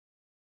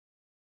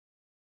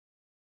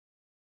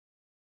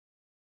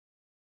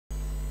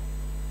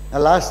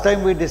Last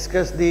time we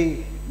discussed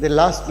the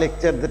last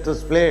lecture that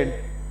was played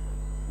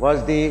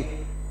was the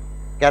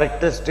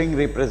character string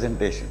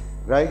representation,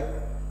 right?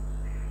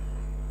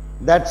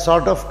 That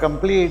sort of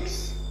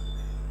completes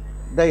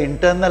the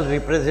internal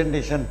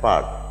representation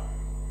part.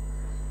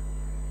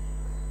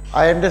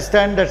 I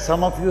understand that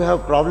some of you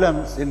have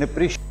problems in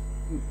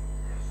appreciating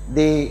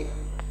the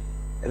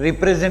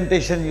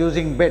representation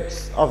using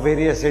bits of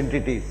various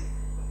entities,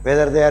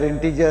 whether they are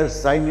integers,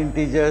 signed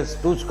integers,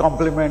 2's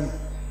complement,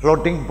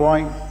 floating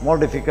point, more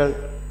difficult,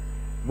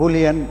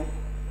 Boolean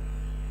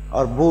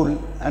or bool,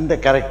 and the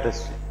character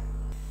string.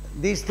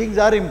 These things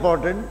are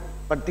important,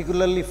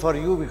 particularly for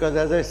you, because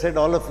as I said,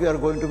 all of you are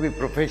going to be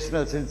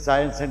professionals in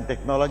science and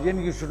technology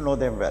and you should know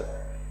them well.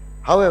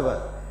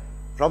 However,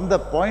 from the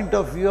point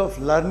of view of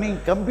learning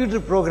computer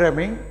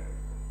programming,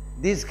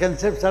 these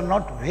concepts are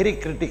not very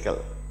critical.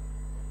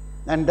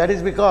 And that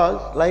is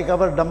because, like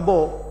our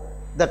Dumbo,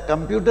 the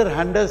computer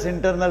handles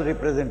internal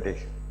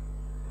representation.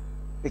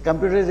 The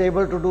computer is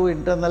able to do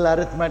internal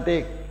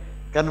arithmetic,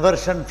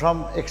 conversion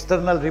from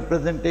external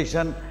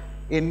representation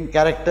in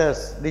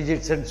characters,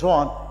 digits and so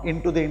on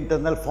into the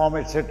internal form,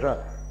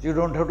 etc. You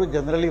don't have to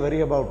generally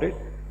worry about it.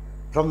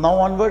 From now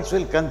onwards,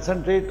 we'll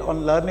concentrate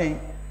on learning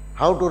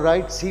how to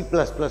write C++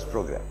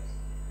 programs.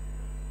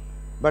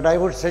 But I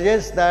would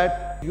suggest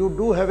that you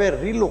do have a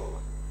relook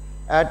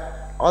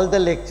at all the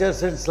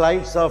lectures and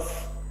slides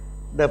of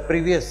the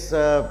previous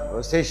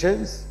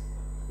sessions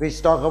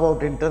which talk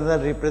about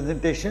internal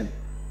representation.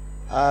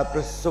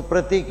 So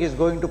Pratik is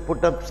going to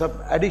put up some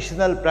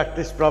additional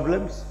practice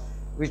problems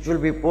which will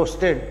be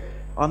posted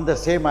on the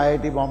same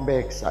IIT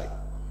Bombay site.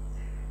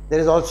 There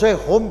is also a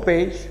home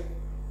page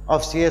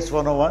of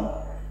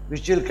CS101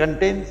 which will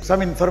contain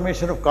some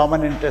information of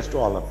common interest to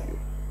all of you.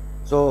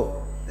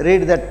 So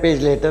read that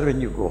page later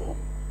when you go home.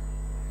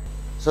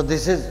 So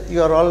this is, you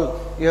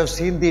have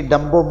seen the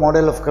Dumbo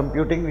model of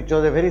computing, which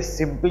was a very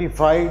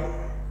simplified,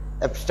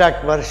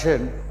 abstract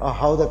version of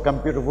how the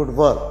computer would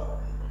work.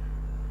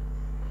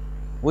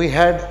 We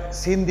had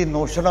seen the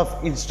notion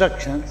of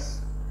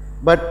instructions,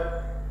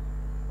 but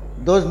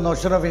those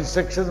notion of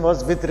instructions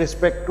was with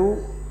respect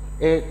to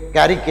a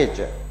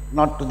caricature,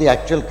 not to the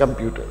actual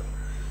computer.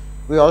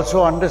 We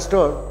also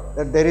understood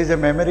that there is a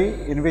memory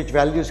in which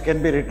values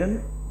can be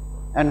written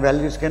and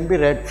values can be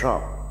read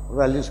from,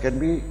 values can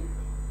be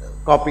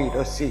copied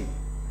or seen.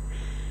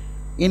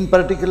 In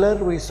particular,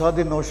 we saw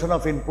the notion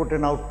of input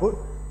and output,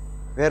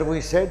 where we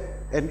said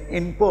an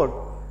input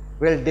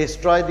will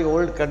destroy the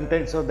old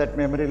contents of that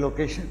memory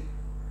location,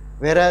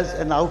 whereas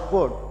an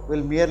output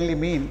will merely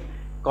mean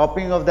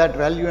copying of that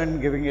value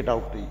and giving it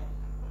out to you.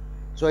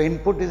 So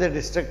input is a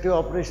destructive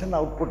operation,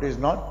 output is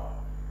not.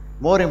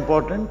 More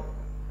important,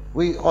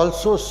 we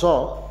also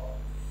saw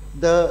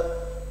the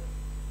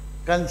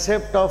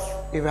concept of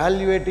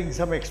evaluating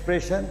some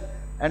expression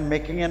and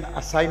making an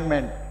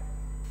assignment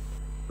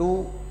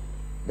to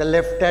the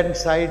left-hand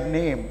side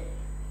name,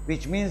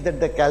 which means that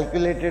the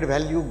calculated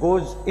value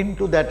goes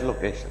into that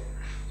location.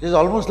 It is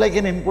almost like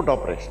an input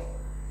operation,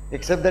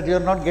 except that you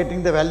are not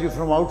getting the value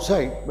from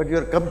outside, but you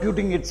are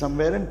computing it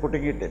somewhere and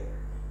putting it in.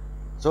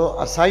 So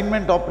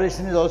assignment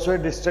operation is also a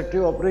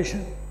destructive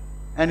operation,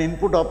 and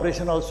input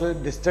operation also a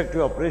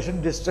destructive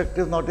operation.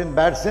 Destructive not in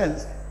bad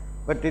sense,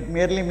 but it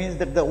merely means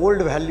that the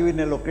old value in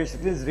a location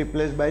is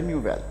replaced by a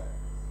new value.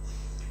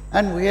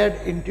 And we had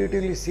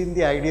intuitively seen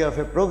the idea of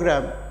a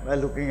program by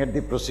looking at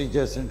the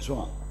procedures and so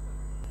on.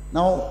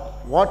 Now,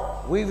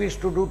 what we wish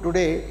to do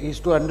today is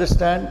to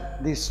understand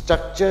the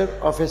structure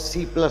of a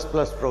C++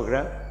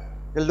 program.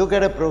 We'll look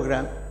at a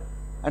program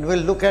and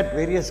we'll look at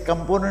various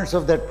components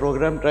of that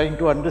program, trying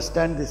to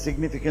understand the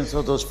significance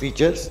of those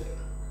features.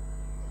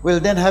 We'll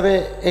then have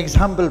an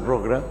example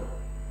program,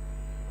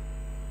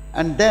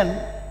 and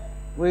then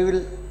we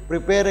will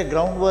prepare a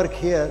groundwork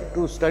here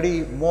to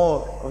study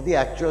more of the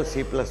actual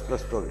C++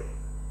 program.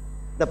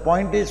 The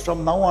point is,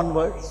 from now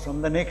onwards,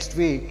 from the next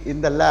week in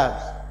the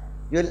labs,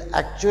 you will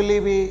actually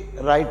be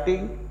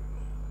writing,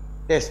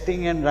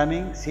 testing and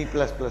running C++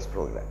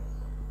 program.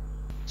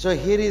 So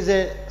here is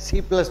a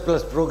C++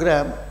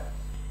 program.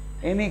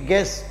 Any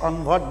guess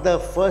on what the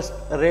first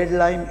red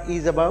line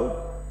is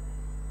about?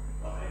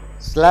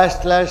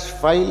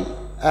 //file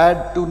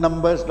add two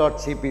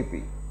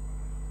numbers.cpp.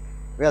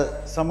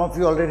 Well, some of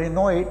you already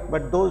know it,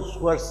 but those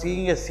who are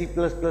seeing a C++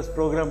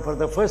 program for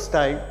the first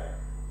time,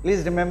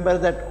 please remember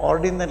that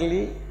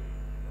ordinarily,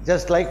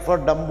 just like for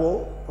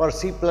Dumbo, for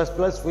C++,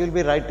 we will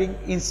be writing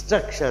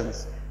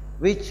instructions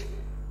which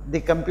the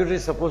computer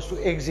is supposed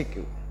to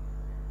execute.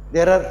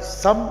 There are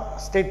some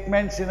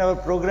statements in our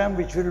program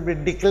which will be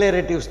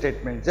declarative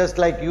statements, just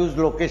like use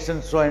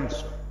location so and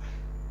so.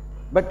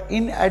 But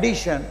in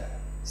addition,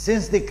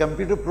 since the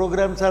computer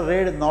programs are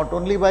read not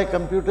only by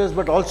computers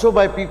but also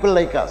by people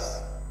like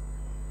us,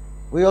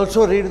 we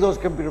also read those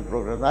computer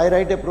programs. I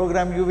write a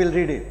program, you will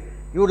read it.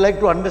 You would like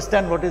to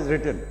understand what is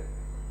written.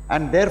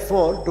 And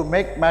therefore, to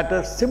make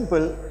matters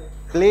simple,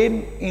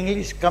 plain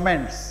English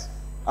comments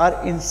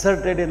are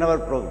inserted in our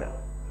program.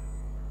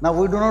 Now,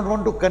 we do not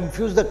want to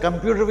confuse the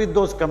computer with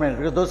those comments,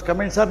 because those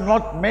comments are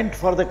not meant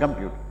for the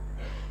computer.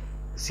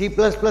 C++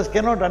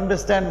 cannot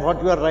understand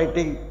what you are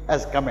writing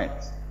as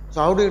comments.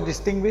 So how do you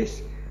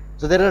distinguish?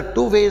 So there are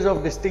two ways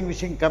of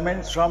distinguishing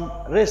comments from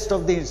rest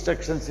of the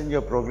instructions in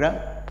your program.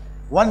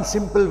 One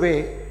simple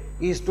way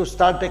is to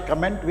start a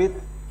comment with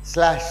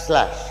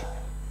 //.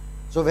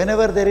 So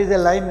whenever there is a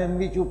line in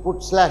which you put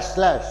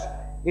 //,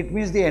 it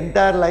means the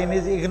entire line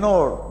is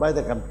ignored by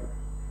the computer.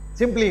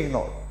 Simply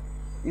ignored.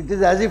 It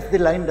is as if the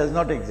line does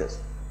not exist.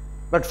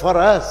 But for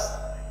us,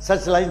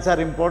 such lines are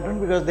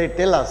important because they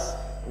tell us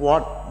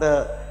what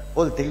the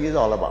whole thing is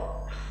all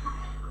about.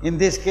 In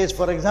this case,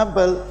 for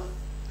example,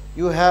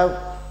 you have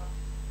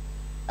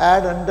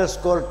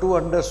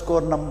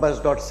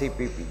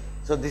add_2_numbers.cpp.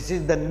 So this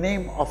is the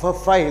name of a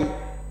file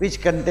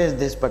which contains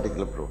this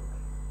particular program.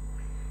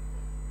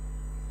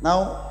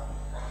 Now,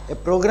 a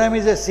program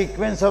is a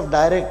sequence of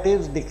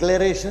directives,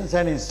 declarations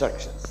and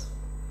instructions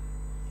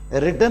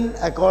written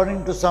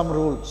according to some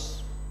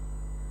rules.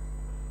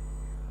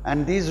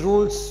 And these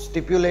rules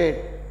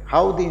stipulate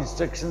how the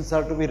instructions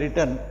are to be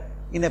written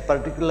in a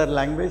particular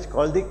language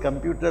called the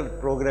computer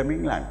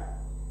programming language.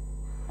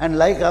 And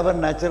like our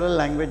natural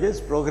languages,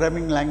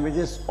 programming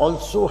languages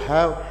also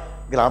have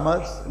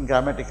grammars and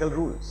grammatical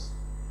rules.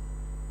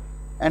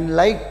 And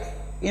like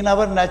in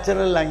our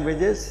natural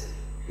languages,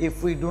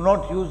 if we do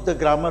not use the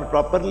grammar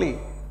properly,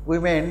 we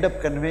may end up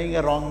conveying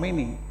a wrong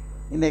meaning.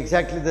 In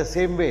exactly the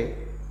same way,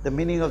 the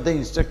meaning of the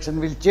instruction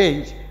will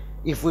change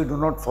if we do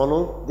not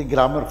follow the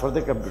grammar for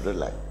the computer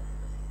language.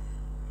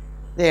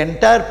 The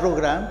entire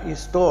program is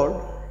stored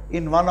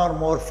in one or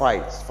more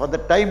files. For the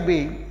time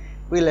being,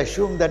 we will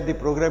assume that the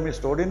program is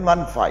stored in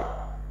one file.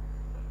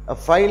 A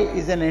file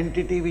is an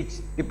entity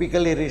which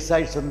typically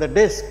resides on the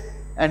disk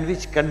and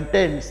which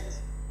contains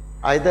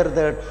either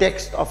the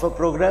text of a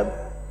program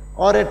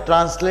or a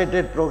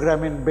translated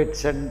program in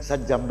bits and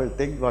such jumbled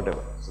things,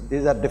 whatever. So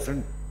these are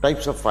different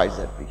types of files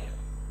that we have.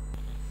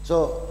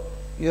 So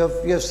you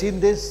have seen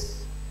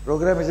this.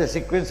 Program is a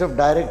sequence of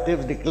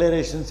directives,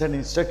 declarations and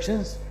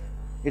instructions.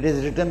 It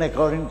is written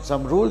according to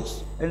some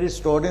rules and is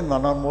stored in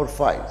one or more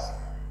files.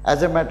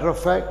 As a matter of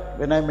fact,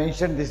 when I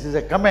mentioned this is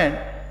a comment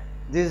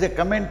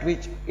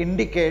which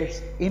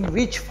indicates in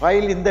which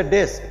file in the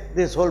disk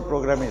this whole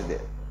program is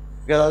there,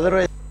 because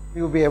otherwise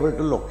you will be able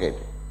to locate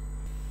it.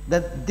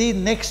 Then the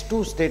next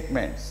two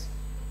statements,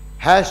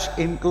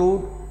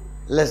 #include,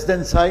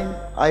 sign,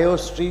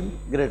 IOStream,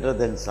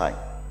 sign.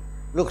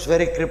 Looks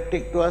very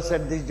cryptic to us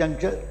at this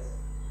juncture.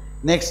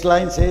 Next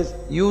line says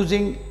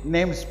using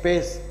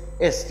namespace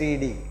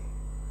std.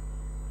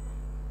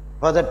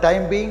 For the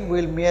time being,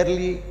 we will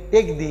merely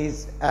take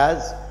these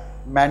as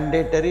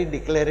mandatory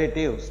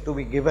declaratives to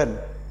be given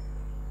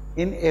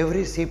in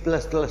every C++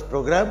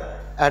 program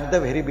at the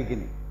very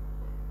beginning.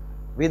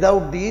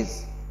 Without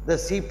these, the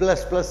C++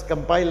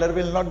 compiler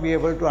will not be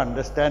able to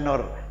understand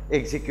or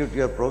execute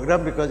your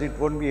program because it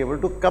won't be able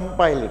to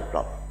compile it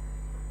properly.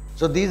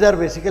 So these are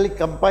basically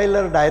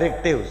compiler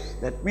directives.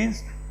 That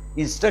means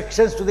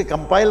instructions to the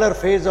compiler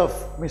phase of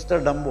Mr.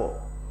 Dumbo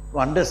to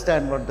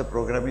understand what the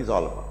program is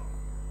all about.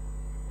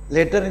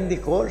 Later in the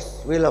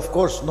course, we will of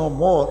course know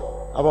more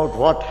about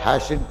what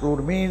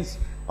 #include means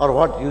or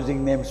what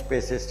using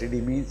namespace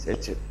std means,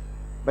 etc.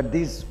 But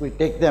these we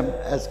take them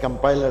as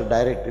compiler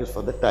directives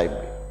for the time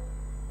being.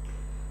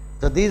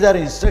 So these are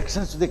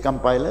instructions to the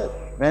compiler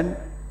when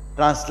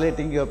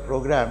translating your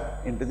program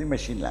into the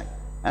machine language,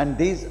 and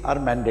these are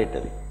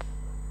mandatory.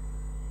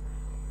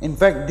 In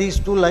fact, these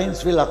two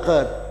lines will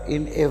occur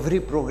in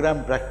every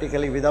program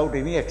practically without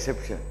any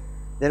exception.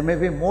 There may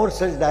be more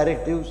such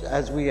directives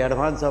as we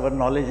advance our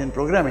knowledge in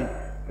programming,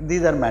 but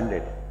these are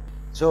mandatory.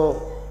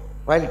 So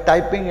while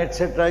typing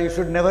etc., you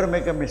should never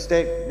make a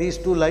mistake. These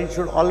two lines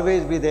should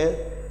always be there.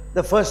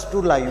 The first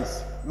two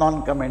lines,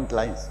 non-comment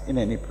lines in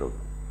any program.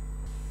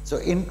 So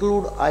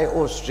include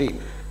IOStream.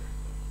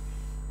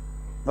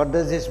 What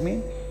does this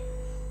mean?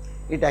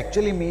 It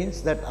actually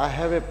means that I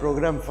have a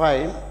program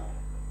file.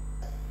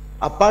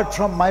 Apart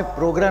from my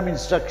program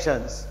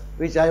instructions,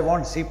 which I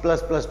want C++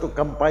 to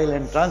compile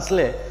and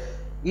translate,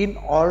 in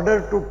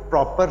order to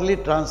properly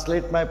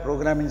translate my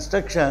program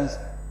instructions,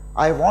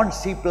 I want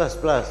C++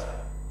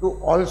 to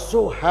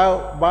also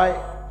have by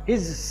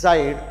his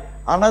side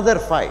another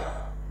file,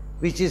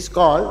 which is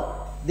called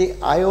the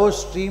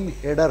IOStream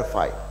header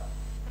file.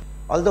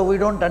 Although we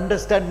don't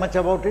understand much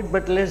about it,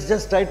 but let's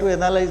just try to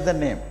analyze the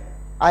name.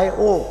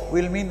 IO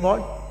will mean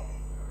what?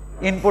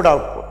 Input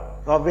output.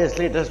 So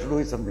obviously it has to do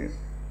with something.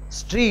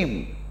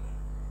 Stream,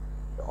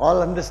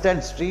 all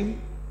understand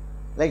stream,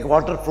 like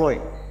water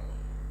flowing.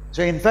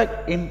 So in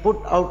fact, input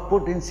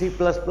output in C++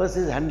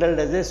 is handled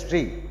as a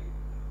stream.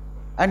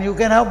 And you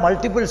can have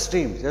multiple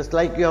streams, just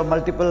like you have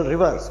multiple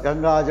rivers,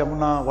 Ganga,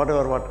 Jamuna,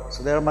 whatever.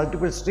 So there are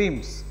multiple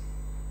streams.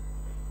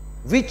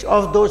 Which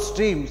of those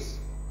streams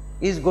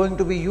is going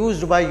to be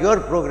used by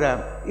your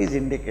program is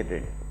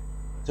indicated.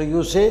 So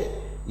you say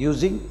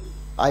using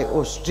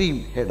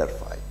IOStream header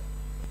file.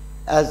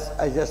 As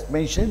I just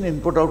mentioned,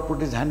 input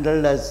output is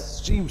handled as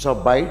streams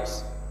of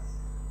bytes.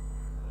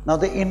 Now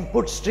the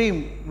input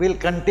stream will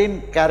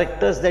contain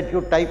characters that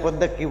you type on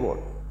the keyboard.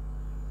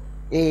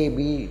 A,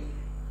 B,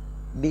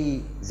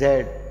 D,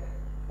 Z,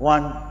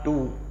 1,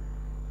 2.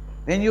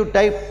 When you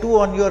type 2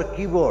 on your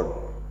keyboard,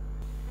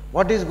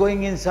 what is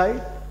going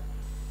inside?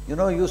 You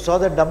know, you saw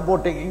the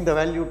Dumbo taking the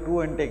value 2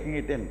 and taking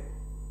it in.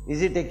 Is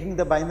he taking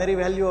the binary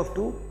value of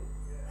 2?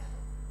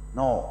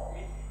 No,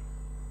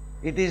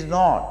 it is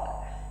not.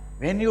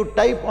 When you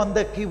type on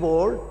the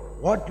keyboard,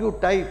 what you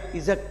type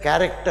is a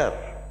character.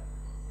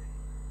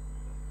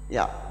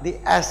 Yeah, the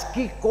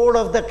ASCII code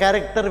of the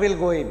character will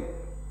go in.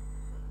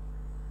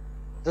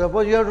 So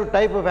suppose you have to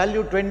type a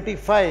value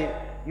 25,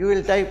 you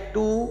will type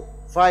 2,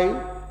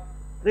 5,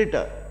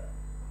 return.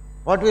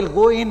 What will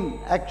go in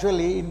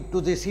actually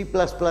into the C++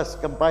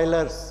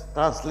 compiler's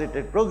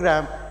translated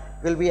program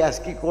will be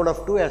ASCII code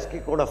of 2, ASCII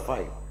code of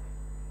 5.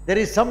 There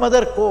is some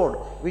other code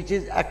which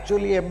is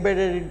actually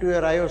embedded into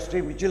your IO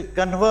stream which will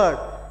convert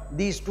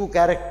these two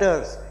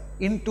characters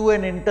into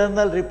an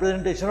internal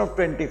representation of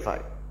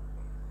 25.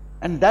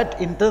 And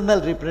that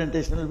internal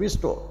representation will be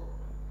stored.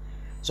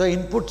 So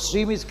input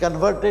stream is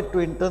converted to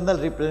internal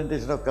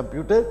representation of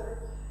computer.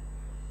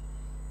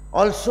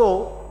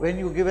 Also, when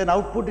you give an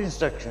output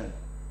instruction,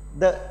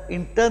 the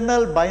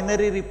internal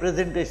binary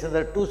representation,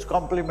 the 2's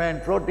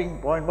complement, floating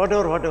point,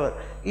 whatever,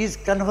 is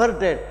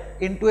converted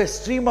into a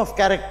stream of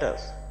characters.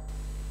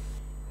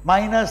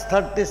 Minus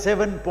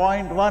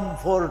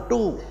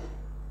 37.142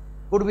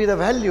 could be the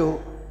value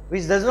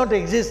which does not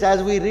exist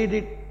as we read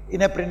it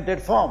in a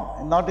printed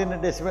form, not in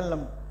a decimal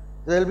number.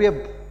 So there will be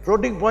a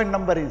floating point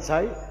number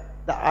inside.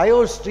 The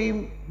IO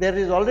stream, there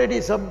is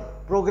already some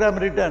program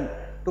written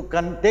to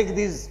take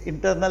this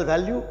internal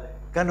value,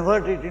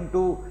 convert it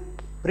into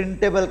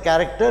printable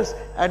characters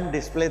and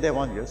display them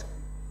on your screen.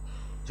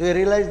 So you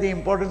realize the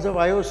importance of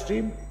IO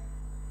stream.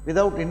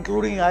 Without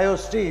including IO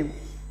stream,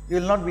 you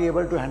will not be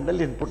able to handle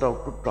input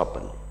output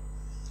properly.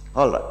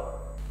 Alright.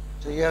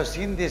 So you have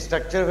seen the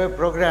structure of a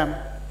program.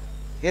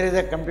 Here is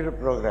a computer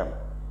program.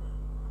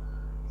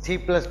 C++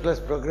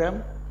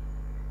 program.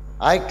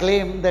 I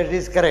claim that it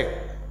is correct.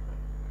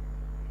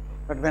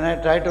 But when I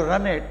try to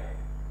run it,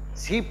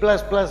 C++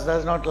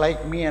 does not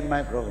like me and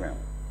my program.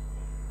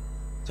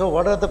 So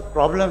what are the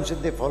problems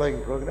in the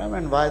following program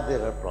and why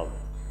there are problems?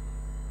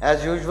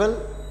 As usual,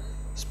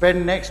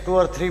 spend next 2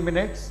 or 3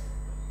 minutes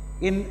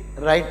in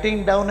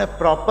writing down a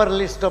proper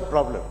list of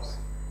problems.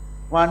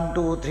 1,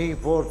 2, 3,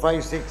 4,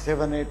 5, 6,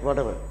 7, 8,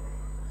 whatever.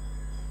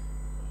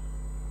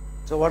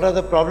 So what are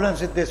the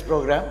problems with this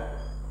program?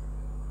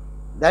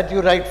 That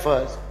you write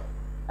first,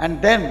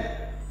 and then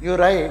you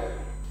write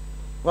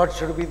what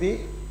should be the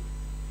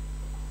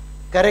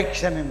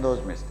correction in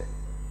those mistakes.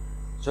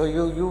 So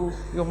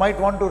you might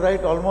want to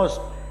write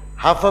almost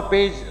half a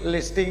page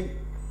listing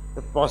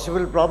the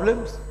possible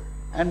problems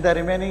and the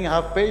remaining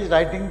half page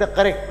writing the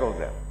correct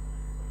program.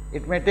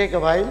 It may take a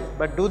while,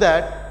 but do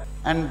that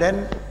and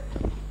then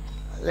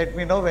let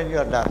me know when you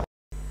are done.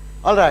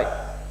 Alright,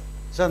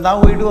 so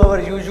now we do our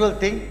usual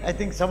thing. I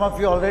think some of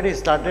you already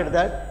started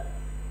that.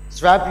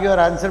 Swap your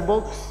answer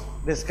books,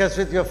 discuss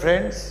with your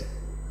friends.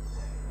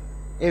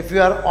 If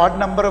you are odd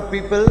number of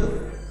people,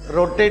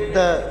 rotate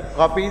the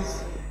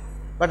copies.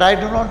 But I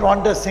do not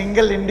want a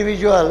single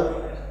individual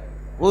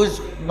whose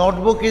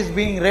notebook is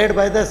being read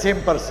by the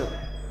same person.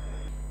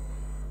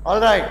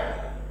 Alright,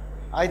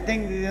 I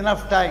think this is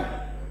enough time.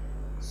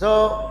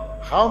 So,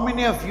 how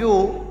many of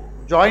you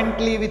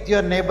jointly with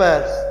your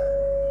neighbors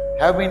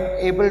have been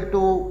able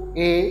to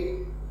A,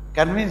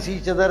 convince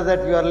each other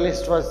that your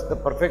list was the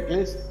perfect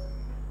list,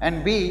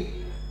 and B,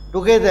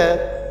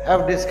 together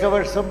have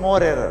discovered some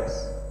more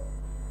errors?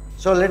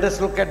 So let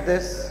us look at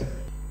this.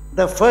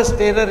 The first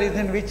error is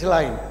in which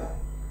line?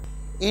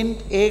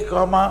 Int A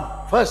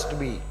comma first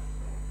B.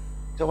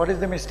 So what is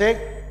the mistake?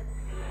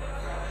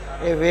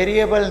 A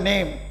variable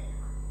name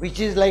which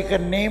is like a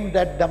name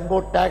that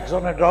Dumbo tags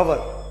on a drawer.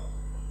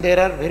 There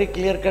are very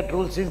clear-cut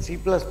rules in C++.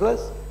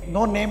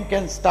 No name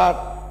can start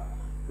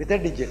with a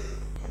digit.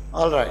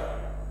 Alright.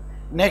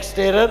 Next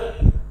error.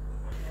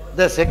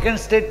 The second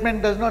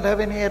statement does not have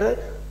any error.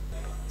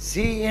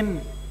 C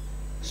in.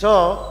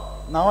 So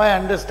now I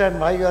understand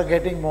why you are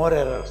getting more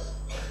errors.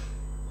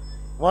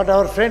 What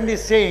our friend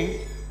is saying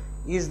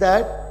is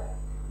that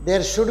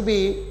there should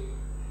be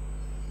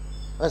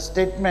a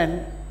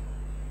statement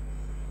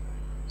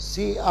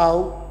C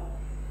out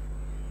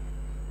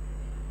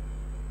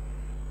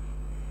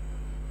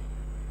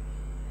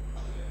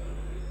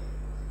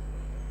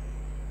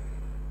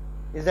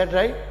Is that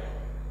right?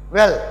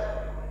 Well,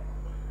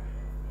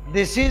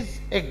 this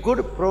is a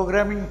good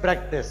programming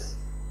practice,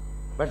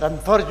 but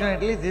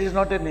unfortunately this is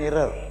not an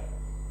error.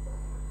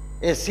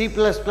 A C++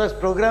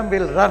 program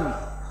will run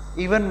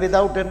even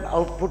without an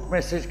output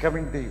message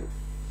coming to you.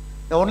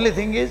 The only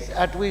thing is,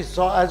 as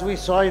we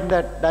saw in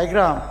that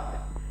diagram,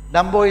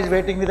 Dumbo is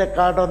waiting with a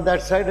card on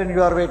that side and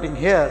you are waiting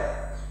here,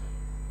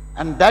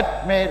 and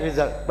that may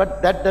result.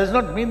 But that does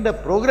not mean the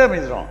program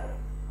is wrong.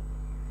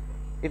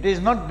 It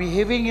is not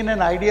behaving in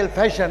an ideal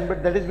fashion,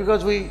 but that is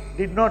because we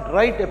did not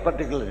write a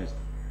particular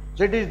instance.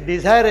 So it is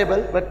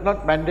desirable but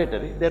not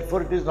mandatory,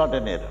 therefore it is not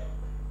an error.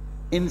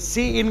 In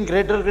C in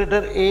greater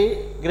greater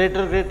A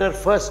greater greater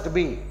first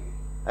B,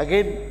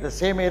 Again the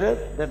same error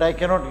that I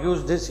cannot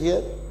use this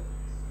here.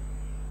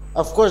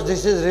 Of course,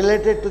 this is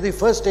related to the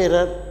first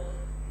error.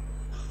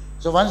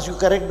 So once you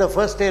correct the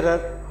first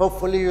error,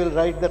 hopefully you will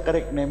write the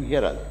correct name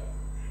here also.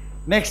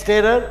 Next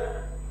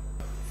error,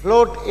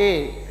 float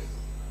A.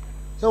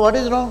 So what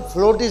is wrong?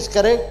 Float is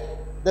correct.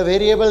 The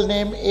variable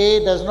name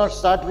A does not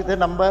start with a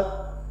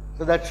number.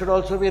 So that should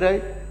also be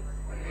right.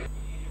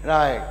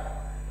 Right.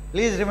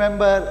 Please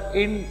remember,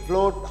 int,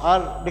 float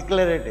are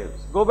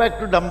declaratives. Go back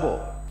to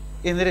Dumbo.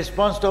 In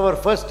response to our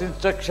first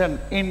instruction,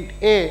 int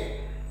A,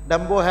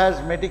 Dumbo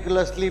has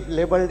meticulously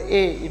labeled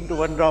A into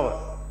one drawer.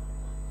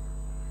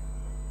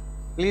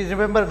 Please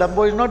remember,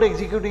 Dumbo is not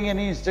executing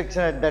any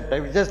instruction at that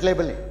time, it's just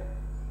labeling.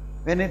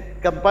 When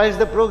it compiles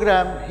the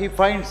program, he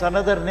finds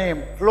another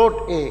name,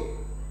 float A.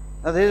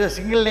 Now there is a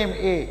single name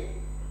A,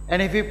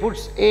 and if he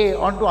puts A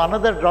onto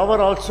another drawer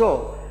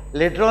also,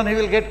 later on he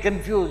will get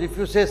confused. If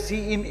you say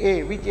C in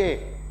A, which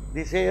A?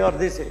 This A or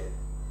this A?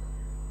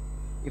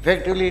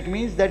 Effectively it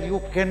means that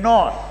you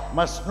cannot,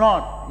 must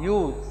not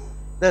use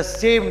the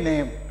same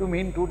name to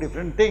mean two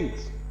different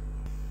things.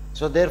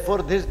 So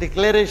therefore this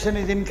declaration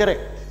is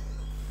incorrect.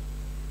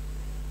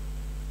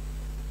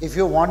 If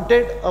you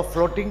wanted a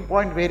floating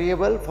point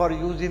variable for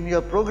use in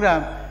your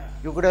program,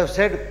 you could have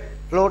said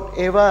float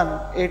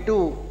A1,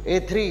 A2,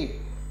 A3,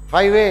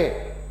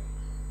 5A,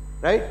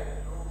 right?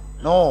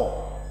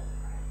 No,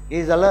 he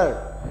is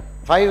alert.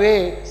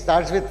 5A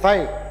starts with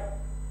 5.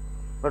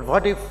 But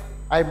what if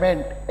I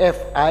meant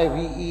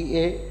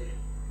FIVEA?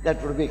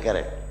 That would be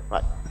correct.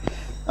 Fine.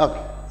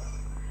 Okay.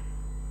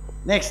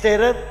 Next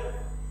error.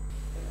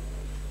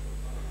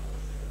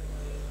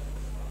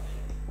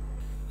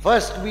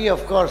 First B,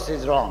 of course,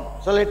 is wrong.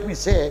 So let me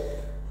say,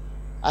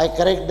 I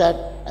correct that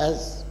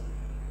as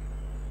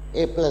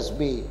A plus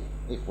B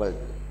equal to.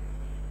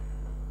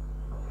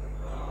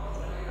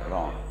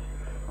 Wrong.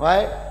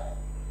 Why?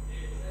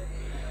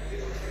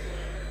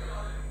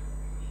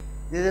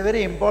 This is a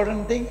very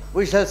important thing.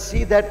 We shall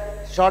see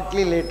that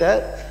shortly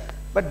later.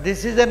 But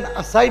this is an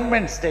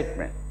assignment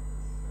statement.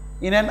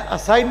 In an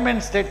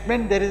assignment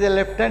statement, there is a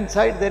left-hand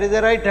side, there is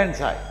a right-hand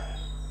side.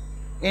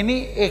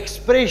 Any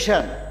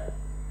expression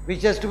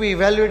which has to be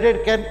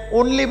evaluated can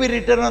only be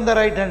written on the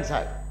right-hand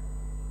side.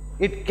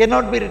 It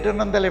cannot be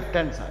written on the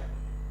left-hand side.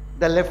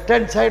 The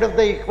left-hand side of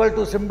the equal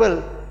to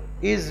symbol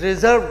is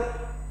reserved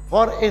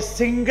for a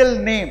single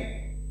name,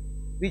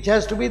 which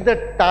has to be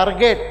the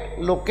target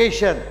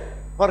location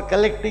for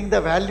collecting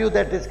the value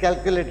that is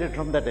calculated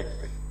from that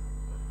expression.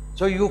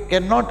 So you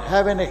cannot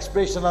have an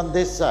expression on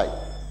this side,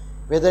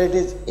 whether it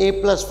is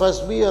A plus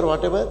first B or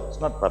whatever, it's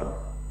not permitted.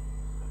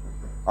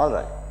 All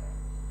right.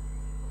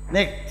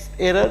 Next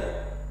error.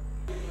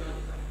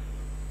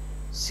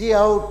 C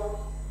out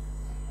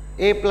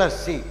A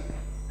plus C.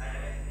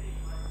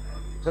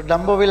 So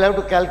Dumbo will have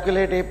to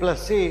calculate A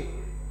plus C.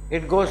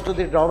 It goes to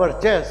the drawer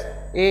chest.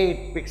 A,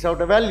 it picks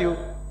out a value,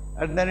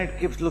 and then it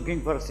keeps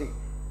looking for C.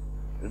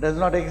 It does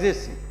not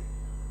exist C.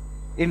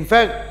 In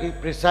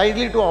fact,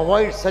 precisely to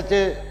avoid such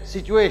a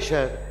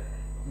situation,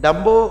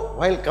 Dumbo,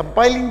 while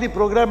compiling the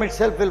program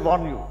itself, will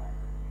warn you.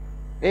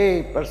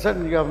 Hey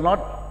person, you have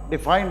not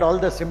defined all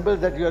the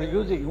symbols that you are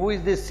using. Who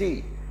is this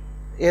C?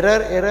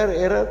 Error, error,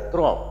 error,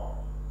 throw out.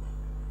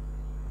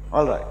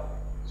 All right.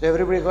 So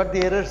everybody got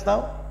the errors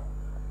now?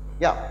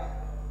 Yeah.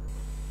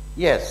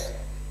 Yes.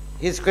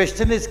 His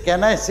question is,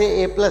 can I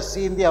say A plus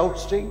C in the out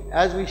string?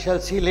 As we shall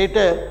see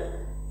later,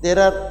 there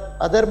are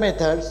other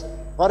methods.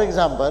 For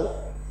example,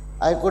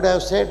 I could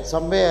have said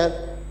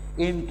somewhere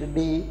int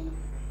D,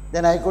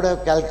 then I could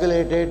have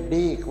calculated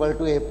D equal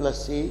to A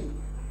plus C,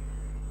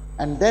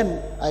 and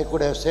then I could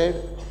have said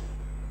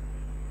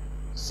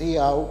C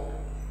out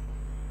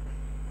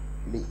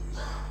D.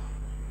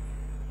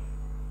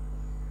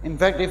 In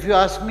fact, if you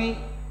ask me,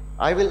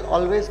 I will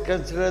always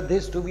consider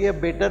this to be a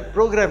better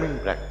programming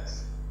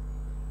practice.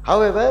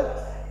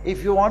 However,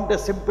 if you want a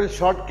simple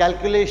short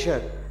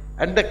calculation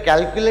and the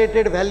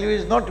calculated value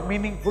is not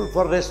meaningful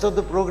for rest of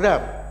the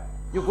program,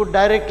 you could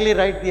directly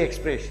write the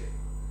expression.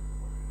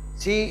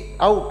 C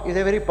out is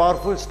a very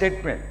powerful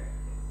statement.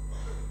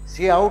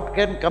 C out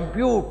can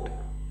compute,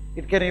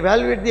 it can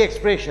evaluate the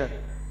expression,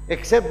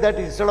 except that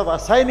instead of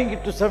assigning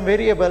it to some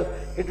variable,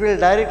 it will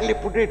directly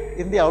put it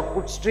in the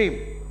output stream,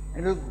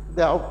 and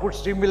the output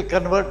stream will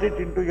convert it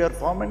into your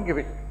form and give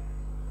it.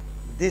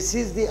 This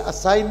is the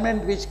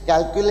assignment which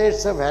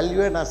calculates a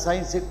value and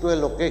assigns it to a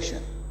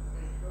location.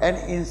 An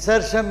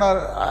insertion or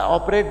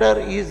operator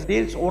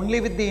deals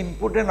only with the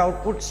input and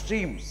output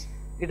streams.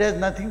 It has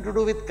nothing to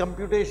do with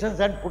computations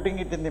and putting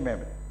it in the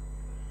memory.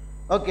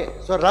 Okay,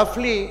 so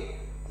roughly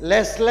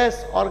less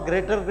or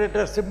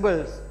greater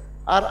symbols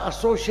are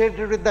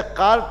associated with the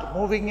cart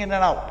moving in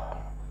and out.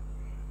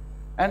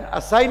 An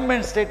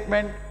assignment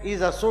statement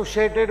is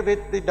associated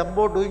with the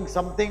Dumbo doing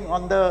something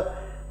on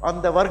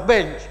the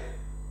workbench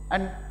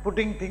and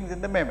putting things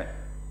in the memory.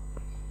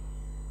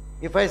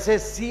 If I say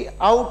C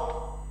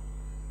out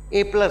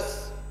A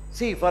plus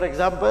C, for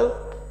example,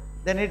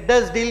 then it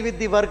does deal with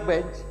the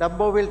workbench.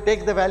 Dumbo will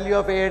take the value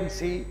of A and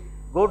C,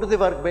 go to the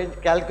workbench,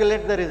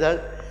 calculate the result.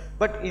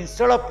 But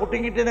instead of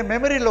putting it in a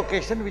memory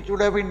location, which would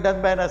have been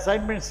done by an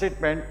assignment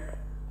statement,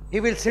 he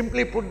will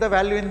simply put the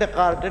value in the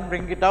cart and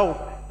bring it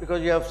out,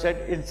 because you have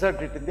said insert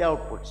it in the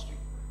output stream.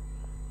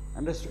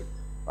 Understood?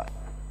 Fine.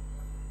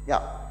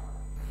 Yeah.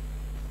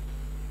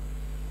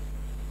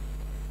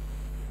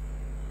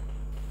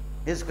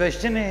 His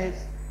question is,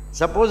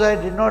 suppose I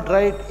did not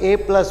write A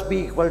plus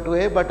B equal to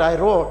A, but I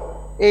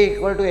wrote A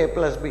equal to A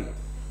plus B.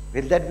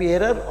 Will that be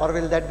error or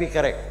will that be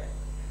correct?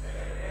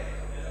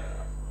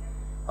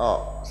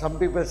 Oh, some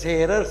people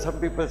say error, some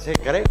people say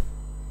correct.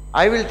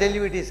 I will tell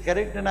you it is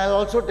correct, and I will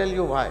also tell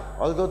you why,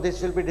 although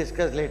this will be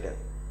discussed later.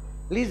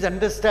 Please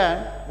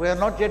understand, we have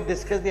not yet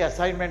discussed the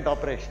assignment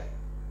operation.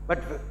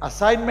 But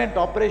assignment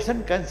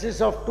operation consists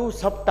of two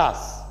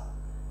subtasks.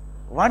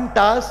 One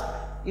task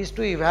is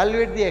to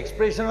evaluate the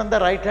expression on the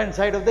right hand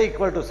side of the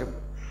equal to symbol.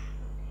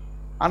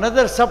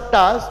 Another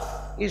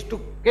subtask is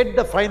to get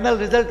the final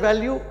result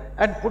value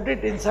and put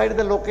it inside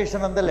the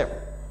location on the left.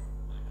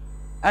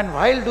 And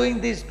while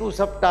doing these two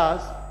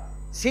subtasks,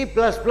 C++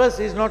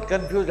 is not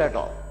confused at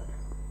all.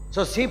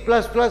 So C++,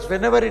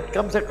 whenever it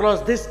comes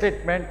across this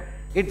statement,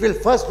 it will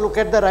first look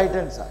at the right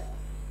hand side.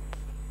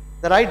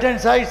 The right hand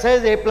side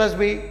says A plus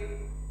B,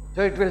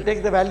 so it will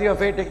take the value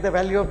of A, take the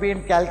value of B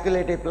and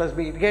calculate A plus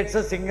B. It gets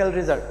a single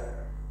result.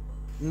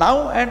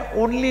 Now and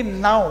only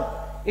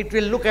now it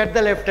will look at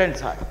the left hand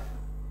side.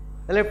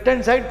 The left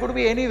hand side could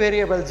be any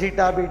variable,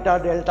 zeta, beta,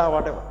 delta,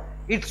 whatever.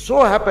 It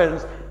so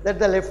happens that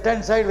the left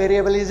hand side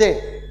variable is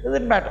A,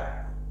 doesn't matter.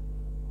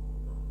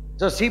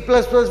 So C++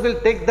 will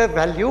take the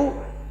value,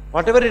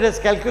 whatever it has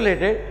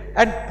calculated,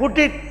 and put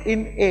it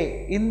in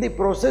A. In the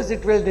process,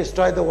 it will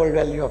destroy the whole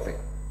value of A.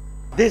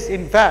 This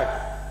in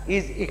fact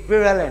is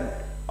equivalent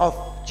of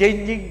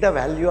changing the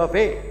value of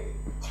A.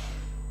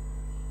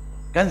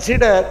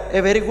 Consider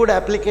a very good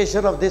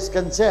application of this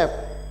concept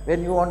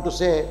when you want to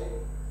say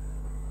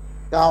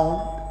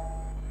count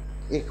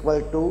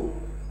equal to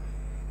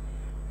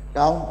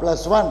count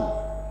plus 1.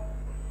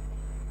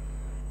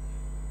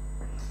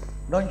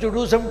 Don't you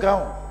do some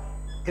count?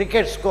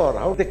 Cricket score,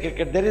 how the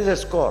cricket, there is a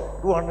score,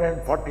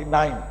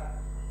 249,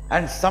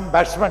 and some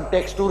batsman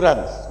takes 2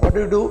 runs. What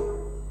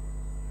do?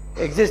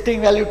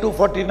 Existing value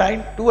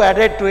 249, 2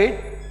 added to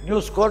it,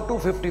 new score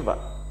 251.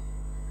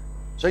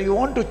 So you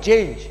want to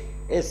change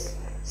a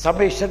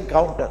summation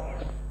counter.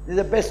 This is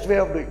the best way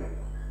of doing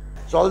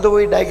it. So although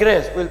we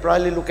digress, we'll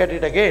probably look at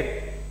it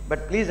again.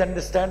 But please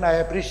understand, I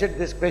appreciate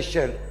this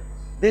question.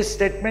 This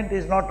statement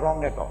is not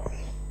wrong at all.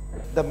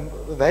 The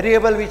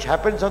variable which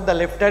happens on the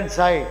left hand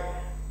side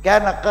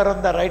can occur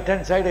on the right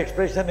hand side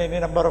expression any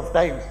number of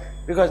times,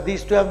 because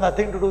these two have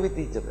nothing to do with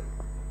each other.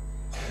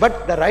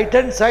 But the right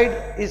hand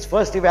side is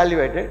first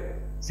evaluated,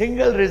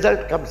 single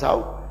result comes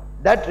out,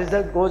 that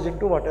result goes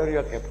into whatever you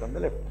have kept on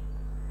the left.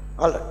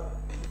 Alright.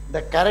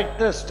 The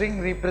character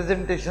string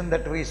representation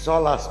that we saw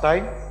last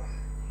time,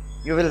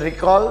 you will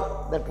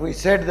recall that we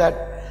said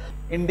that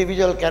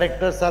individual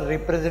characters are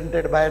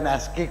represented by an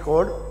ASCII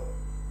code,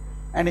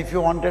 and if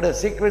you wanted a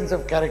sequence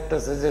of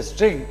characters as a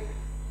string,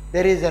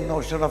 there is a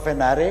notion of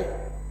an array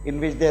in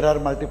which there are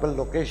multiple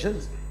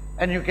locations,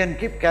 and you can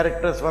keep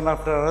characters one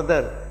after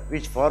another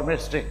which form a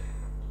string.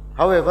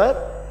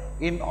 However,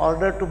 in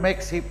order to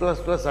make C++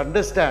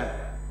 understand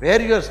where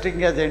your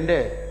string has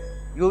ended,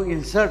 you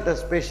insert a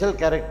special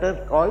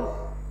character called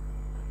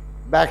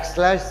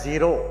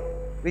 \0,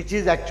 which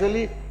is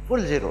actually full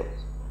zeros.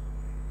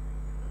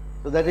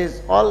 So that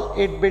is all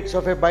 8 bits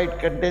of a byte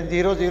contain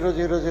 0, 0,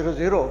 0, 0,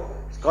 0.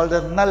 It's called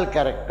a null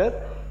character.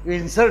 You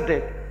insert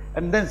it,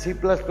 and then C++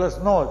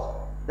 knows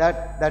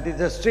that that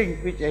is a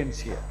string which ends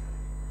here.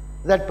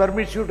 That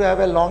permits you to have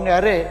a long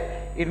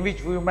array in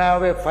which we may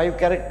have a 5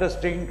 character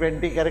string,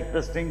 20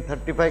 character string,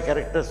 35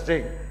 character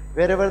string.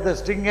 Wherever the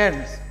string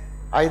ends,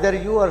 either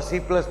you or C++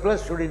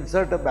 should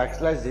insert a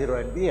 \0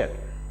 at the end.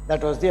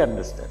 That was the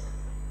understanding.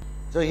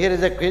 So here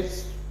is a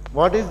quiz.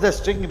 What is the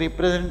string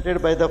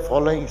represented by the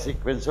following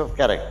sequence of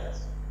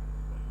characters?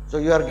 So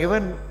you are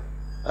given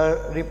a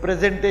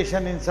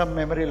representation in some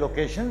memory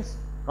locations,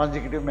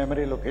 consecutive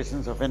memory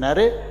locations of an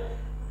array,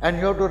 and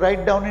you have to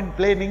write down in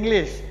plain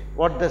English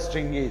what the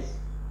string is.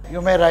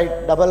 You may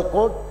write double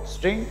quote,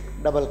 string,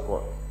 double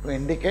quote to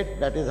indicate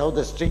that is how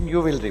the string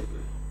you will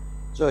represent.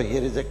 So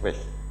here is a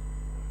question.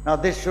 Now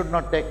this should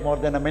not take more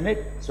than a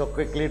minute, so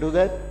quickly do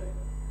that.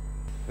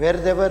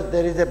 Wherever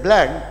there is a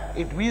blank,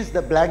 it means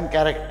the blank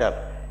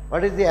character.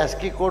 What is the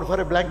ASCII code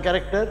for a blank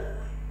character?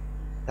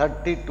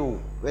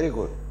 32. Very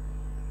good.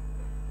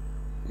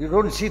 You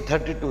don't see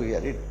 32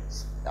 here. It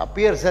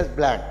appears as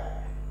blank.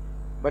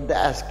 But the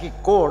ASCII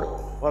code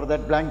for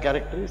that blank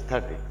character is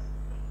 30.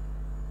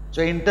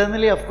 So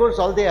internally, of course,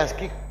 all the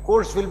ASCII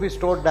codes will be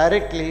stored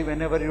directly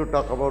whenever you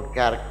talk about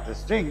character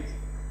strings.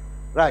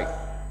 Right.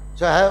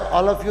 So have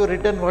all of you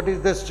written what is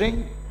the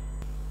string?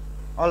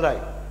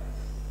 Alright.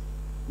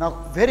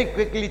 Now very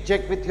quickly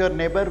check with your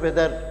neighbor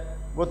whether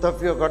both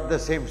of you have got the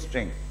same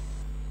string.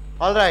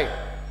 Alright.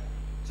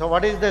 So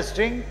what is the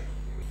string?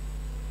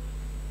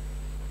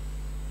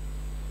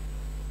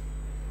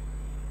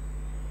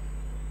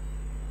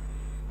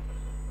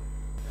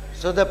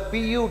 So the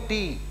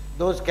PUT,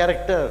 those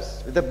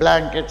characters with a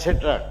blank,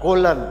 etc.,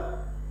 colon.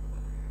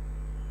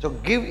 So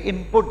give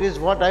input is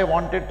what I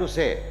wanted to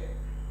say,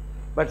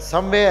 but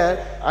somewhere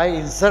I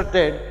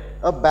inserted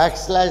a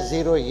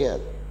 \0 here.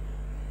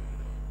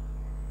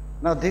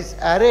 Now this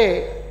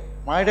array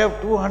might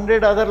have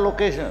 200 other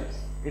locations,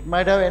 it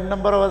might have n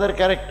number of other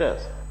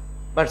characters,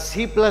 but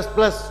C++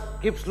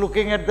 keeps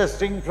looking at the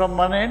string from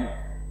one end.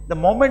 The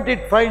moment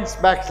it finds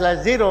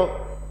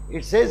 \0,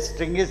 it says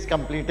string is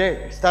completed,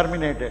 it's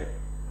terminated.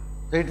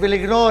 So it will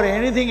ignore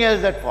anything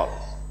else that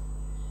follows.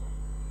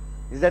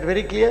 Is that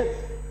very clear?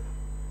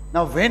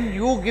 Now when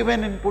you give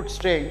an input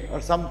string or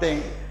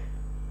something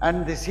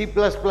and the C++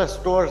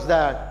 stores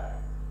that,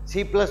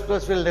 C++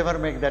 will never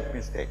make that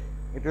mistake.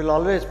 It will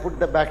always put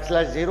the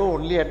 \0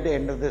 only at the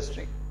end of the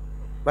string.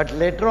 But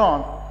later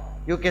on,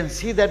 you can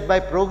see that by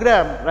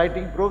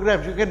writing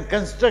programs, you can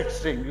construct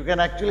string. You can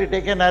actually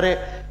take an array,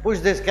 push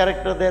this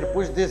character there,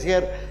 push this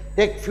here,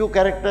 take few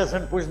characters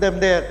and push them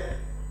there.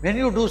 When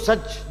you do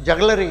such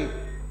jugglery,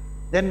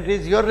 then it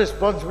is your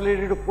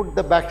responsibility to put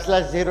the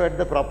 \0 at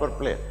the proper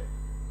place.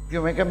 If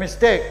you make a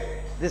mistake,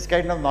 this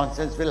kind of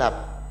nonsense will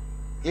happen.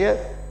 Clear?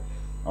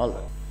 All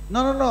right.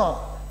 No.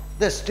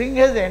 The string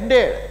has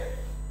ended.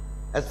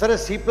 As far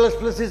as C++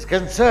 is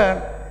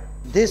concerned,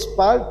 this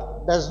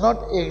part does not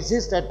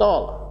exist at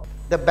all.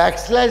 The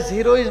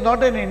 \0 is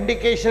not an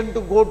indication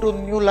to go to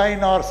new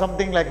line or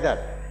something like that.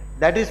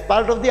 That is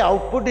part of the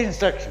output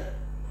instruction.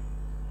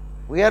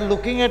 We are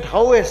looking at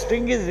how a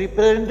string is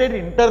represented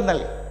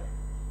internally.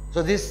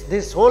 So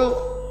this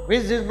whole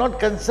quiz is not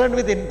concerned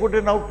with input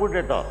and output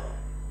at all.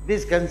 It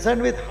is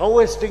concerned with how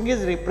a string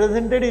is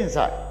represented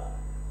inside.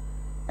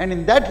 And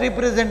in that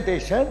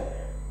representation,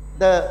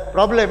 the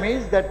problem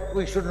is that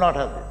we should not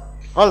have this.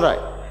 All right.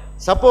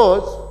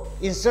 Suppose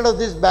instead of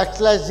this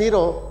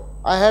 \0,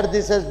 I had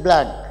this as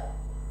blank.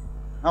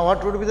 Now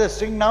what would be the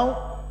string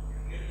now?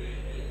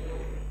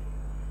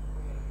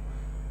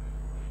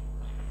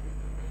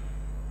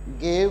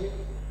 Give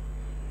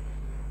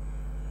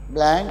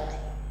blank.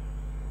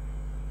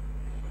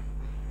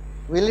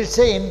 Will it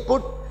say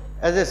input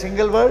as a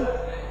single word?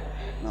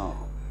 No.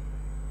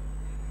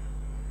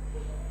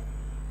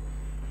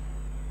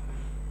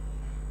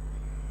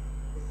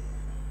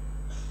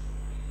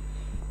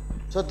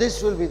 So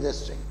this will be the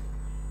string.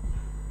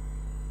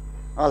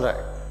 All right.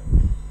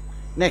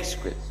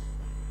 Next quiz.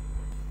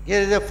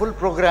 Here is a full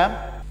program.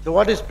 So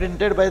what is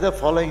printed by the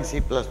following C++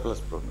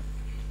 program?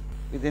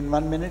 Within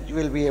 1 minute you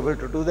will be able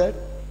to do that.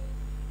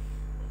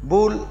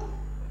 Bool,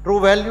 true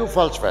value,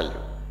 false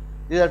value.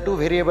 These are two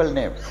variable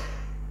names.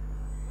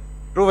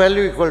 True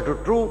value equal to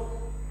true,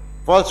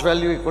 false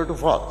value equal to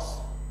false.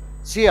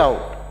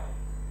 Cout,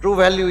 true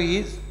value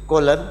is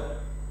colon,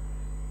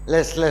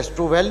 less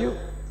true value,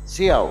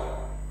 cout,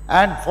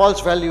 and false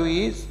value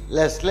is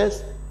less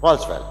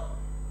false value.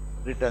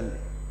 Return.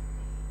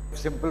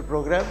 Simple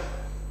program.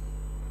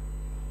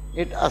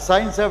 It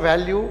assigns a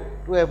value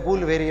to a bool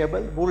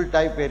variable, bool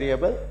type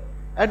variable,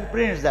 and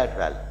prints that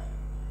value.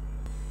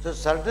 So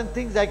certain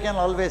things I can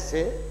always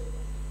say.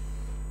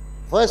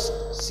 First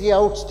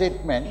cout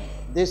statement,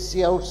 this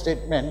cout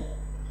statement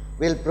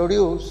will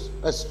produce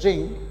a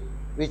string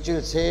which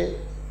will say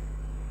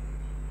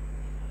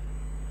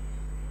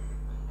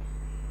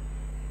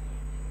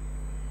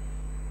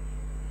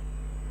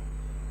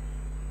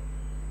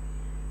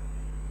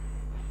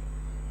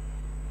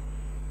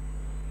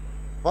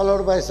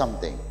followed by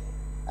something,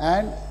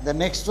 and the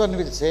next one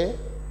will say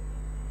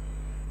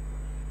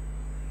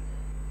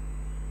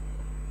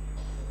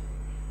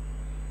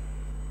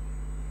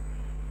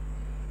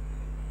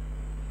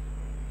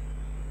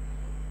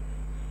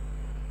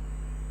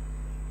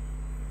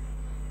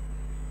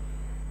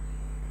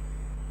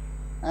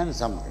and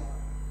something.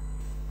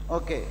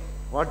 Okay,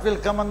 what will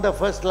come on the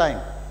first line?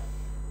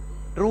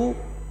 True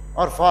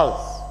or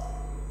false?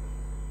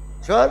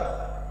 Sure?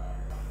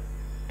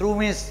 True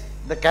means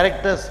the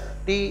characters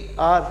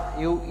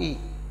TRUE,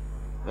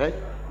 right?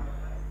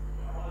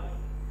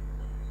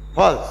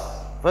 False.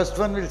 First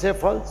one will say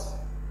false.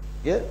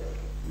 Yeah?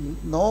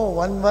 No,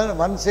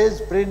 one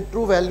says print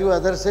true value,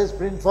 other says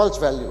print false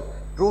value.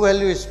 True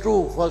value is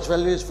true, false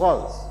value is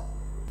false.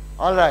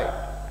 All right.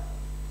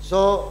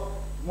 So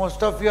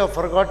most of you have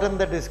forgotten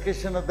the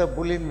discussion of the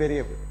Boolean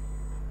variable.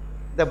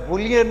 The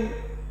Boolean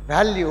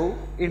value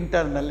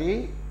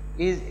internally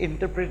is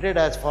interpreted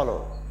as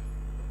follows.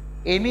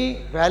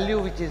 Any value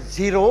which is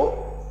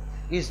 0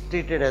 is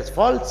treated as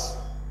false.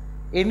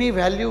 Any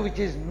value which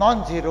is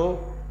non-zero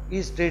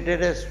is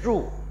treated as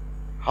true.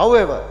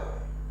 However,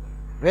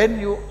 when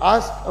you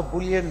ask a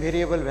Boolean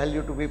variable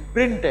value to be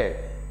printed,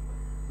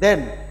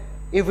 then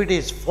if it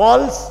is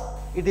false,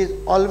 it is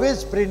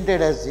always printed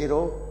as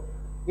 0.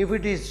 If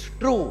it is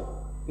true,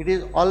 it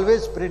is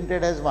always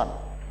printed as 1.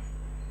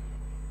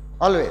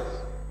 Always.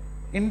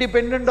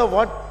 Independent of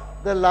what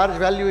the large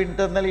value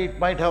internally it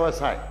might have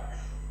assigned.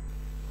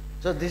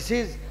 So this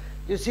is,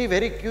 you see,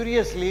 very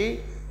curiously,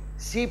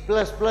 C++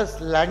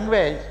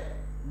 language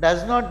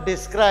does not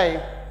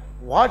describe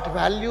what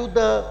value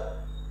the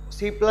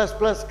C++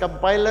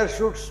 compiler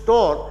should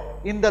store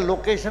in the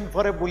location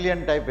for a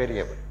Boolean type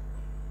variable.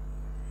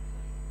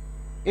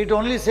 It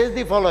only says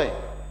the following: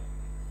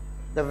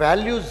 the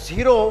value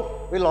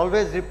 0 will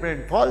always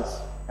represent false,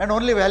 and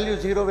only value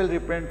 0 will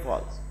represent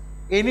false.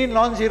 Any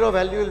non-zero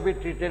value will be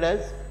treated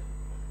as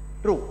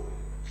true.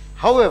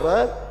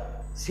 However,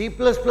 C++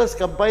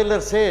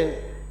 compiler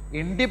says,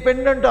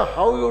 independent of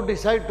how you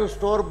decide to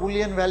store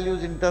Boolean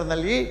values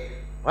internally,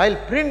 while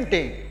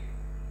printing,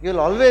 you will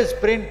always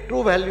print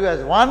true value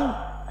as 1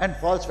 and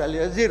false value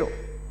as 0.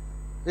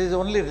 This is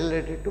only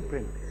related to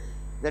printing.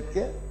 Is that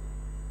clear?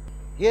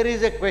 Here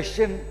is a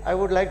question I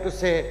would like to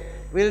say: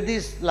 will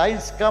these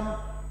lines come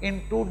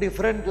in two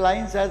different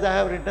lines as I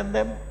have written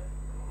them?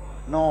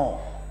 No.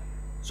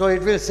 So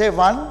it will say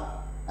 1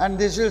 and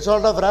this will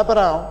sort of wrap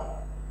around.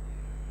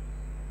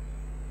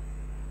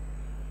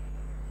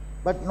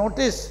 But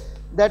notice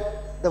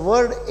that the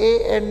word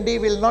A and D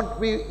will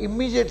not be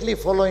immediately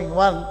following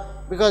 1,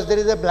 because there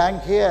is a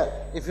blank here,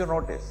 if you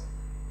notice.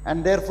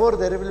 And therefore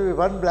there will be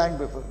one blank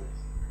before this.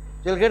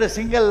 So you will get a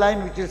single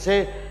line which will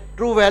say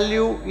true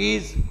value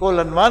is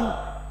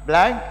 :1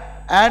 blank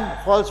and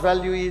false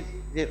value is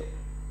 0.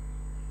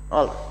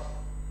 All right.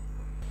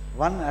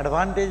 One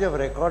advantage of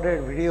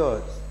recorded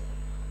videos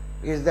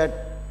is that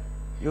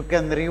you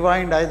can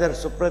rewind either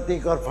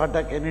Supratik or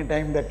Phatak any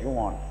time that you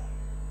want.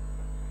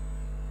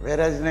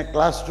 Whereas in a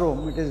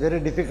classroom, it is very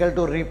difficult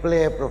to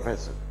replay a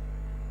professor.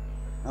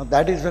 Now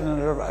that is an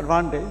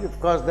advantage. Of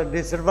course, the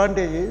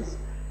disadvantage is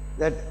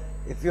that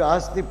if you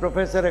ask the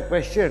professor a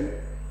question,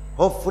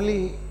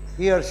 hopefully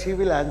he or she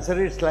will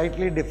answer it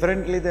slightly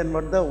differently than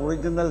what the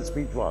original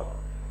speech was.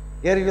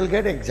 Here you will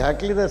get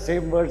exactly the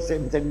same words,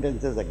 same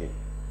sentences again.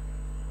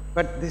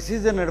 But this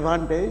is an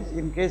advantage.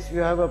 In case you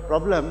have a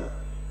problem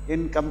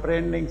in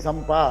comprehending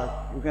some part,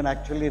 you can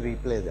actually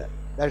replay that.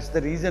 That's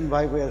the reason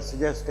why we are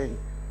suggesting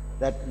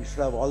that you should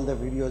have all the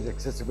videos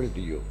accessible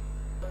to you.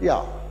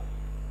 Yeah.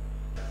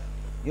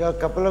 You have a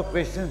couple of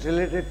questions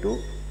related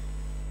to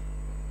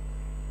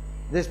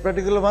this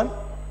particular one.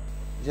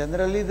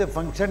 Generally, the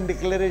function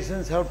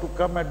declarations have to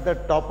come at the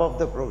top of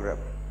the program.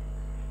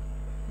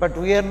 But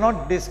we are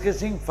not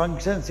discussing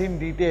functions in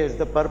details.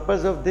 The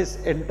purpose of this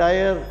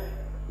entire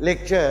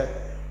lecture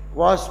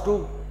was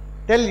to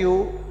tell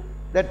you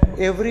that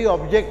every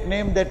object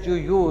name that you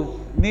use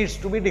needs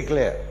to be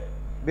declared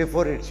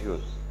before its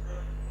use.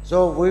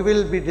 So we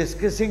will be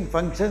discussing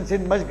functions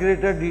in much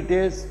greater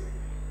details.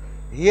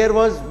 Here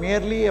was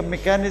merely a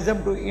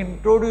mechanism to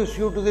introduce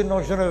you to the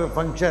notion of a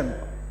function,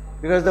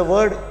 because the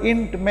word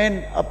int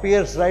main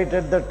appears right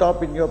at the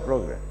top in your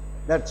program.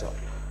 That's all.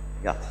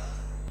 Yeah.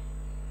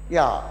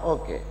 Yeah,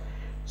 okay.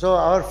 So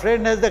our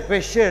friend has the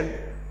question.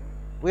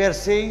 We are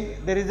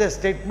saying there is a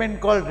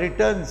statement called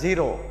return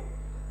 0.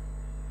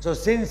 So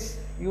since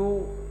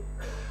you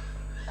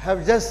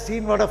have just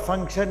seen what a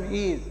function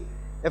is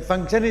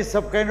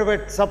some kind of a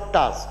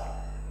subtask.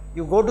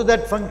 You go to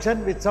that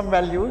function with some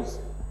values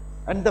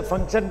and the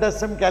function does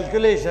some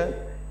calculation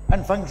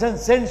and function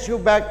sends you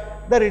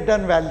back the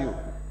return value,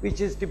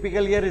 which is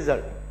typically a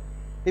result.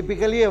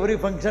 Typically every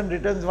function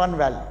returns one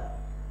value.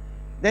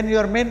 Then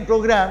your main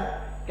program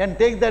can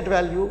take that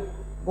value,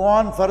 go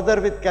on further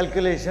with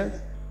calculations.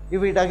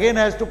 If it again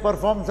has to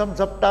perform some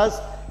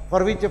subtask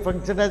for which a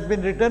function has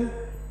been written,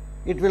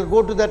 it will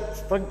go to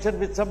that function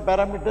with some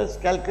parameters,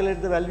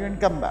 calculate the value and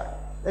come back.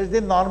 That is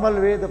the normal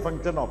way the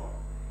function operates.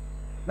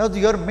 Now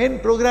your main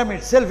program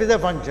itself is a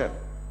function.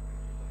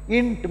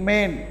 Int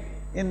main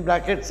in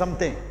bracket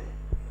something.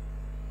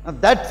 Now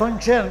that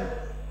function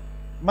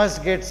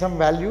must get some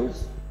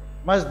values,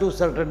 must do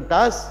certain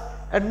tasks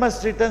and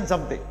must return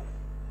something.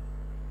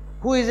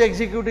 Who is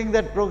executing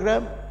that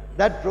program?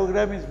 That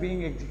program is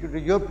being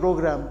executed. Your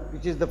program,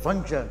 which is the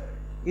function,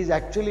 is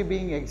actually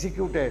being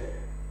executed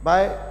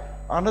by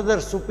another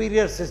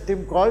superior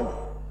system called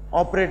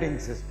operating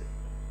system.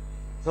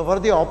 So for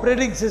the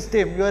operating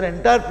system, your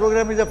entire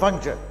program is a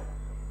function.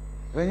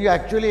 When you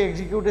actually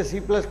execute a C++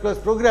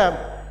 program,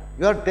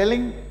 you are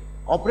telling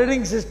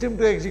operating system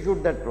to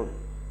execute that program.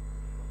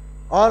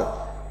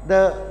 Or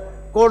the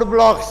code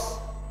blocks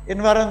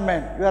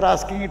environment, you are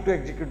asking it to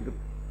execute them.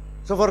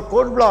 So for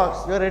code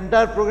blocks, your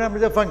entire program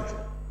is a function.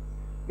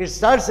 It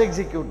starts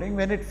executing.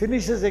 When it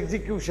finishes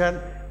execution,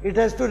 it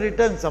has to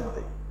return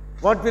something.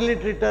 What will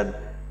it return?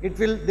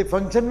 The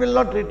function will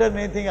not return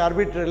anything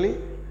arbitrarily,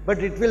 but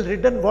it will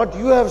return what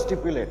you have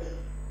stipulated.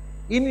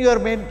 In your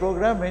main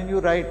program, when you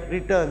write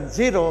return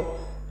 0,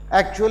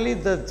 actually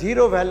the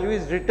 0 value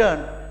is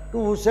returned to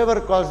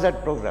whosoever calls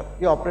that program,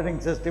 the operating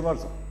system or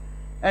something.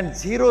 And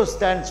 0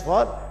 stands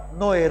for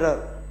no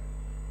error.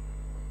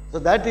 So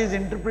that is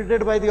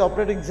interpreted by the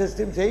operating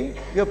system saying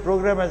your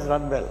program has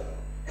run well.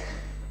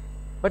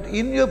 But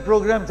in your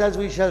programs, as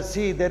we shall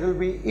see, there will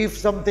be if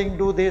something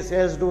do this,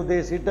 else do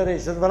this,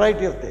 iterations,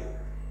 variety of things.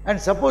 And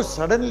suppose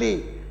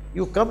suddenly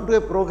you come to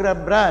a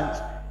program branch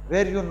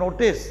where you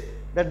notice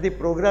that the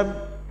program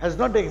has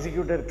not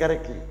executed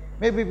correctly,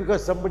 maybe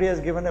because somebody has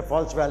given a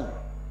false value.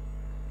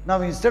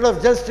 Now instead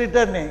of just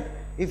returning,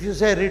 if you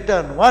say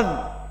return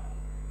 1,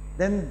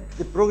 then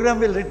the program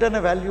will return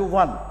a value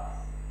 1.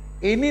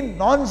 Any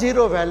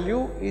non-zero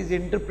value is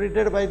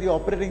interpreted by the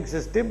operating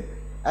system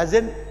as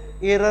an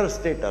error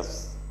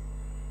status.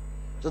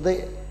 So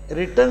the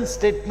return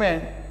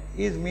statement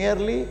is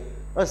merely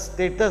a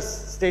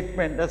status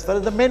statement as far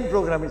as the main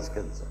program is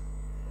concerned.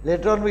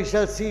 Later on we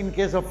shall see in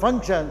case of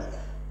functions,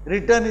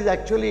 return is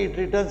actually, it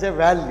returns a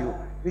value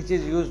which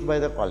is used by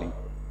the calling.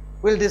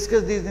 We will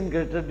discuss these in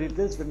greater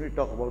details when we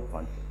talk about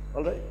functions.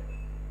 All right.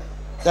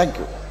 Thank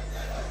you.